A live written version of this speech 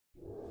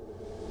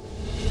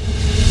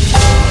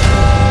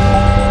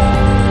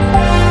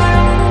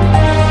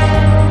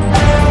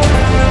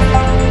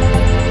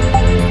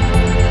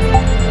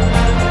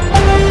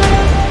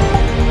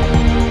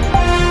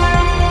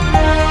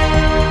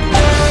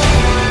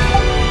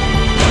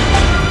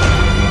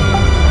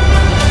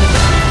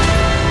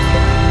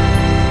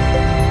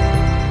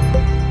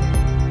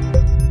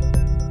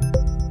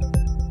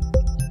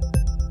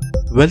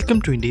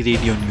Welcome to Indie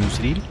Radio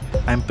Newsreel.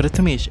 I'm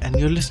Prathamesh and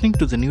you're listening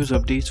to the news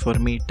updates for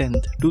May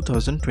 10th,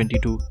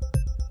 2022.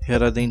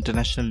 Here are the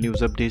international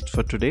news updates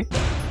for today.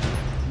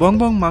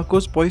 Bongbong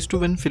Marcos poised to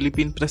win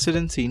Philippine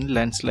presidency in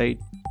landslide.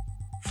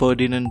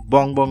 Ferdinand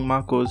Bongbong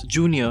Marcos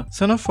Jr.,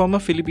 son of former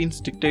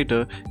Philippines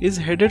dictator, is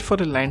headed for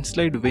a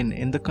landslide win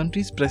in the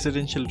country's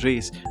presidential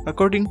race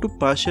according to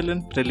partial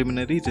and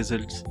preliminary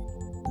results.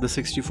 The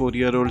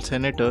 64-year-old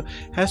senator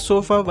has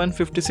so far won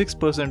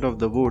 56% of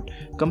the vote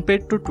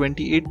compared to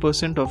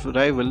 28% of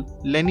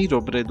rival Leni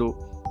Robredo.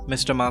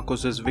 Mr.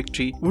 Marcos's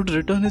victory would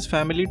return his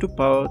family to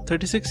power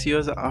 36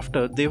 years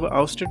after they were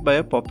ousted by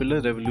a popular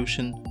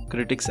revolution.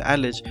 Critics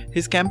allege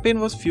his campaign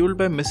was fueled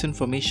by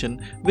misinformation,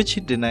 which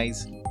he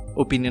denies.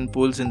 Opinion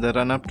polls in the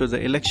run-up to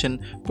the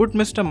election put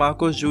Mr.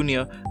 Marcos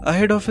Jr.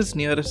 ahead of his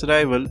nearest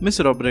rival, Ms.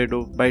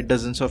 Robredo, by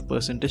dozens of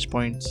percentage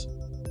points.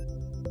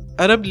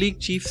 Arab League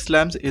chief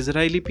slams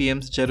Israeli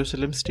PM's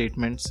Jerusalem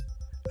statements.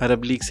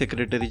 Arab League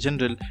Secretary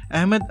General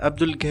Ahmed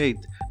Abdul Ghaid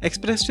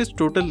expressed his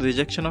total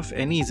rejection of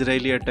any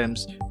Israeli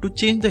attempts to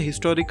change the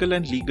historical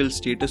and legal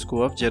status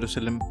quo of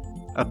Jerusalem.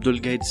 Abdul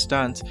Ghaid's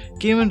stance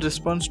came in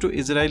response to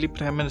Israeli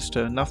Prime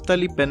Minister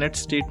Naftali Bennett's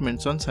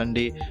statements on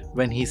Sunday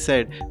when he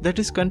said that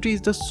his country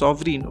is the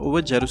sovereign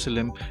over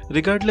Jerusalem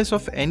regardless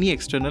of any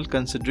external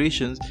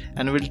considerations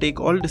and will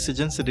take all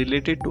decisions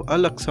related to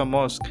Al-Aqsa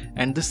Mosque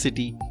and the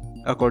city.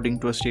 According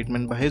to a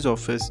statement by his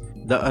office,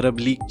 the Arab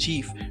League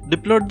chief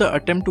deplored the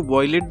attempt to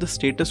violate the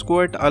status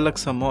quo at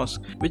Al-Aqsa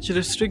Mosque, which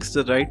restricts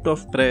the right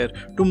of prayer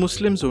to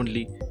Muslims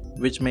only,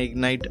 which may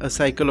ignite a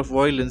cycle of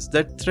violence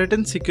that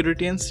threatens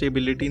security and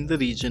stability in the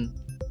region.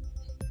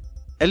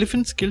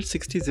 Elephants killed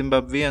 60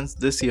 Zimbabweans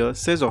this year,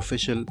 says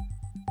official.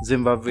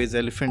 Zimbabwe's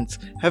elephants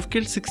have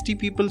killed 60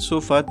 people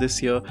so far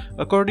this year,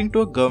 according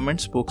to a government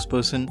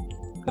spokesperson.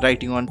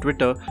 Writing on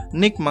Twitter,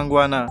 Nick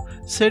Mangwana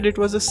said it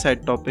was a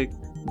sad topic.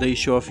 The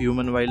issue of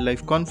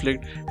human-wildlife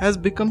conflict has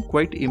become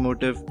quite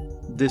emotive.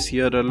 This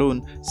year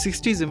alone,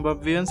 60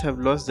 Zimbabweans have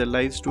lost their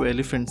lives to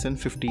elephants and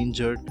 50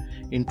 injured.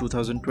 In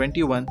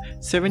 2021,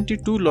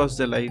 72 lost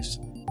their lives.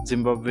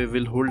 Zimbabwe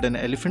will hold an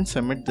elephant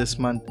summit this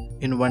month.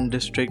 In one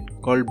district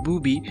called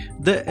Bubi,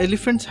 the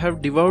elephants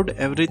have devoured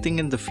everything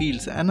in the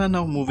fields and are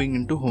now moving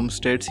into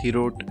homesteads, he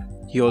wrote.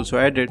 He also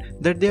added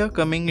that they are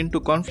coming into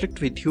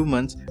conflict with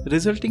humans,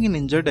 resulting in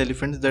injured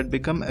elephants that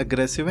become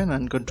aggressive and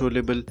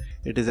uncontrollable.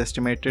 It is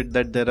estimated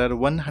that there are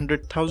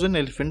 100,000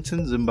 elephants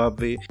in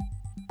Zimbabwe.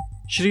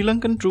 Sri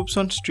Lankan troops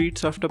on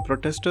streets after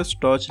protesters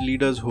torch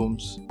leaders'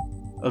 homes.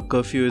 A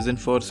curfew is in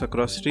force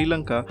across Sri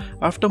Lanka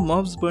after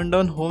mobs burned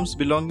down homes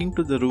belonging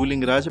to the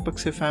ruling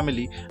Rajapaksa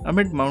family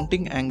amid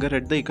mounting anger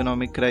at the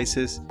economic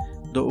crisis.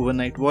 The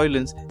overnight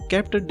violence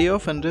capped a day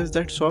of unrest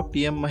that saw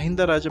PM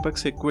Mahinda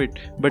Rajapaksa quit,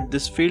 but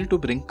this failed to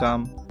bring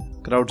calm.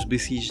 Crowds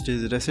besieged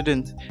his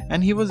residence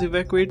and he was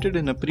evacuated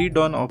in a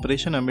pre-dawn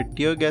operation amid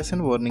tear gas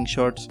and warning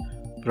shots.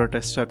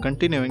 Protests are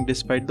continuing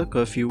despite the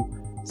curfew.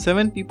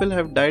 7 people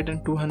have died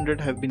and 200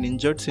 have been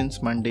injured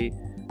since Monday.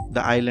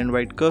 The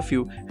island-wide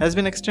curfew has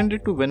been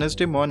extended to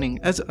Wednesday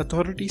morning as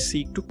authorities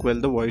seek to quell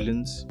the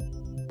violence.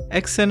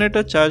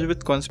 Ex-senator charged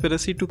with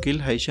conspiracy to kill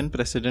Haitian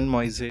President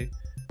Moise.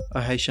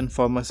 A Haitian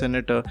former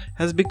senator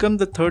has become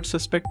the third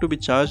suspect to be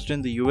charged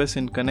in the US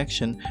in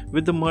connection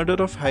with the murder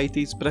of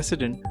Haiti's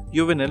president,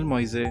 Jovenel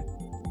Moise.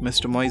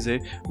 Mr.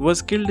 Moise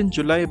was killed in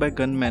July by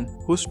gunmen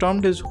who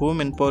stormed his home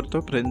in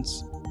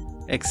Port-au-Prince.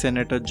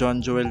 Ex-Senator John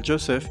Joel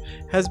Joseph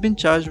has been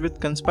charged with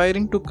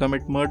conspiring to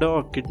commit murder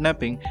or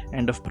kidnapping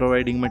and of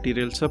providing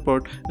material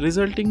support,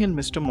 resulting in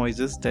Mr.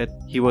 Moise's death.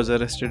 He was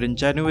arrested in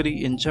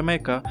January in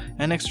Jamaica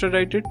and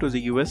extradited to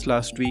the US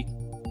last week.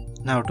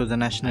 Now to the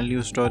national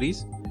news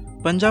stories.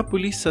 Punjab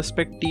police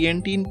suspect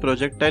TNT in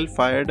projectile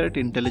fired at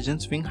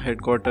intelligence wing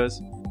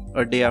headquarters.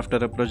 A day after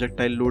a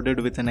projectile loaded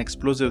with an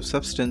explosive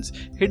substance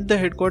hit the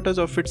headquarters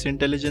of its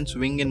intelligence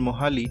wing in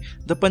Mohali,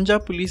 the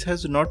Punjab police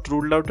has not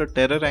ruled out a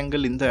terror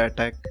angle in the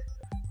attack.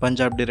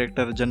 Punjab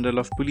Director General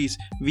of Police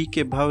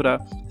V.K.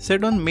 Bhavra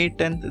said on May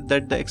 10th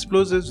that the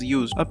explosives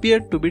used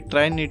appeared to be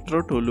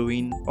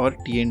trinitrotoluene or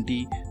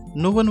TNT.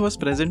 No one was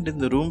present in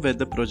the room where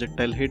the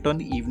projectile hit on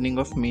the evening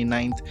of May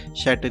 9th,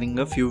 shattering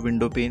a few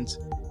window panes.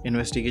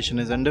 Investigation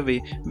is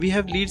underway. We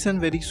have leads and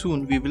very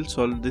soon we will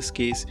solve this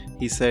case,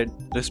 he said.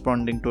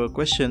 Responding to a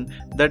question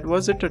that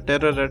was it a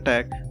terror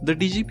attack, the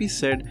DGP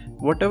said,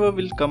 whatever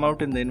will come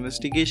out in the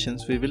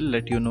investigations we will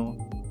let you know.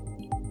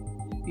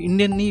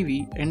 Indian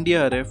Navy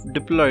NDRF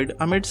deployed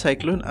amid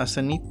Cyclone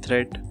Asani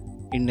threat.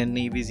 Indian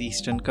Navy's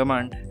Eastern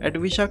Command at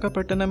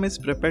Visakhapatnam is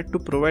prepared to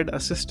provide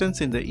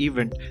assistance in the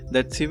event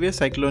that severe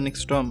cyclonic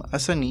storm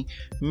Asani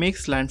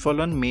makes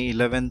landfall on May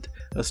 11th,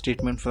 a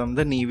statement from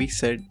the Navy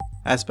said.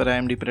 As per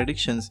IMD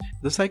predictions,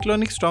 the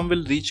cyclonic storm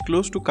will reach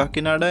close to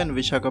Kakinada and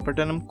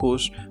Visakhapatnam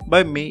coast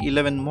by May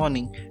 11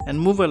 morning and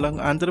move along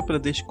Andhra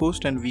Pradesh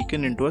coast and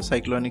weaken into a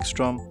cyclonic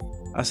storm.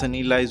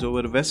 Asani lies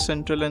over west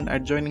central and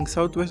adjoining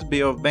southwest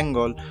Bay of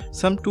Bengal,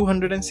 some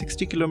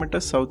 260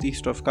 km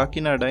southeast of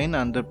Kakinada in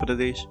Andhra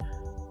Pradesh.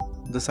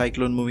 The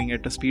cyclone, moving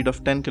at a speed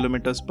of 10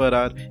 km per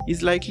hour,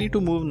 is likely to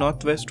move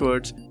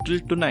northwestwards till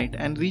tonight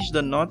and reach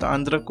the North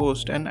Andhra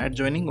coast and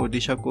adjoining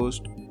Odisha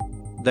coast.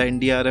 The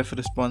NDRF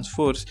response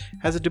force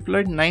has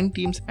deployed 9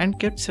 teams and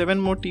kept 7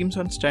 more teams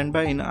on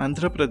standby in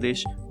Andhra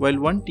Pradesh, while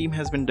 1 team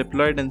has been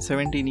deployed and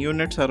 17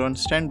 units are on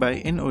standby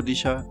in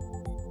Odisha.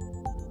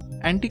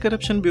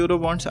 Anti-Corruption Bureau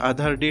wants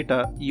Aadhaar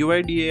data,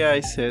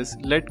 UIDAI says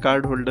let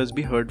cardholders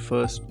be heard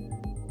first.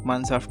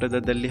 Months after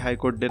the Delhi High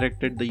Court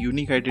directed the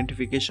Unique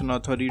Identification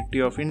Authority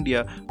of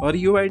India or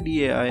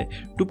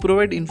UIDAI to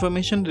provide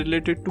information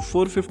related to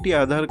 450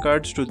 Aadhaar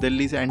cards to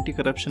Delhi's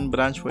anti-corruption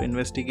branch for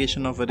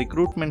investigation of a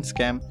recruitment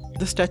scam,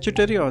 the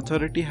statutory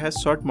authority has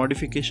sought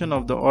modification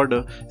of the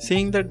order,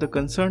 saying that the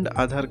concerned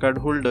Aadhaar card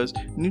holders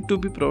need to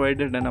be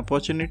provided an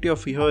opportunity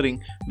of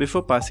hearing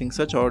before passing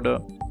such order.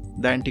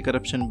 The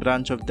anti-corruption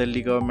branch of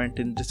Delhi government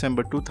in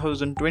December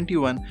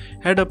 2021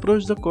 had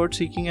approached the court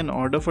seeking an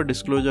order for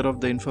disclosure of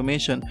the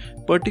information,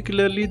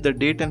 particularly the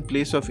date and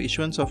place of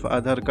issuance of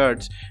Aadhaar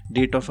cards,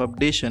 date of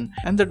updation,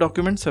 and the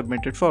documents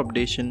submitted for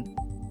updation.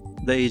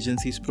 The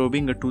agency is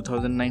probing a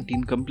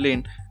 2019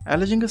 complaint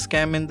alleging a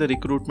scam in the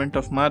recruitment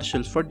of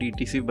marshals for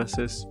DTC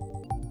buses.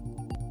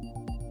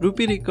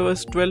 Rupee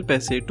recovers 12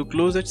 paise to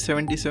close at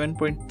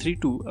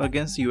 77.32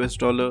 against US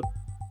dollar.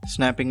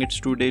 Snapping its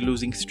 2-day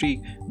losing streak,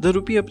 the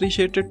rupee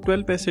appreciated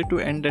 12 paise to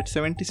end at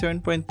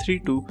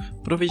 77.32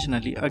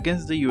 provisionally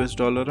against the US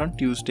dollar on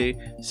Tuesday,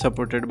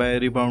 supported by a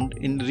rebound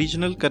in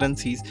regional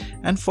currencies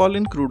and fall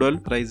in crude oil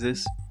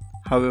prices.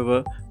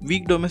 However,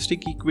 weak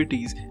domestic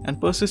equities and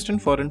persistent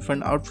foreign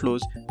fund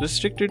outflows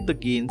restricted the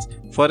gains,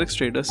 forex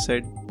traders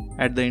said.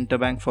 At the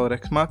interbank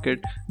forex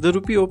market, the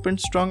rupee opened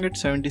strong at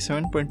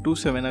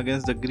 77.27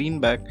 against the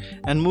greenback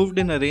and moved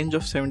in a range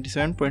of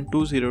 77.20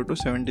 to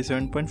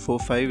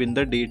 77.45 in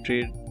the day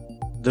trade.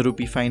 The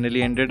rupee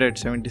finally ended at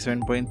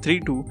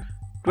 77.32,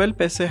 12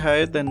 paise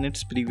higher than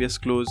its previous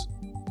close.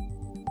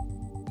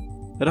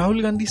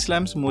 Rahul Gandhi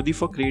slams Modi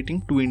for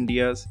creating two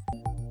Indias.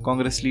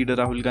 Congress leader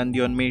Rahul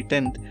Gandhi on May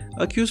 10th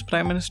accused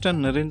Prime Minister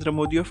Narendra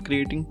Modi of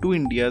creating two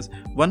Indias,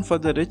 one for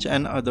the rich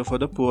and other for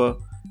the poor,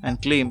 and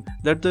claim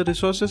that the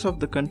resources of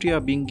the country are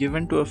being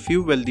given to a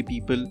few wealthy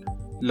people.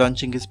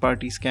 Launching his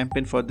party's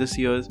campaign for this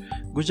year's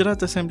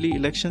Gujarat Assembly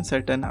elections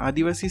at an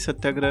Adivasi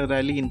Satyagraha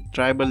rally in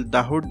tribal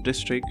Dahod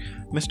district,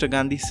 Mr.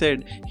 Gandhi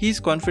said he is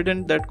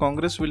confident that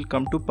Congress will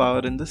come to power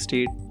in the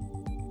state.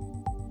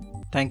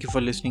 Thank you for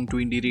listening to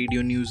Indie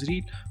Radio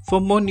Newsreel. For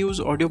more news,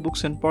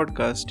 audiobooks and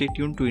podcasts, stay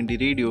tuned to Indie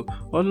Radio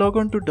or log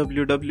on to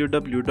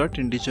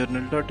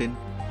www.indiejournal.in.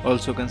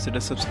 Also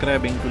consider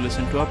subscribing to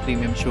listen to our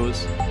premium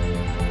shows.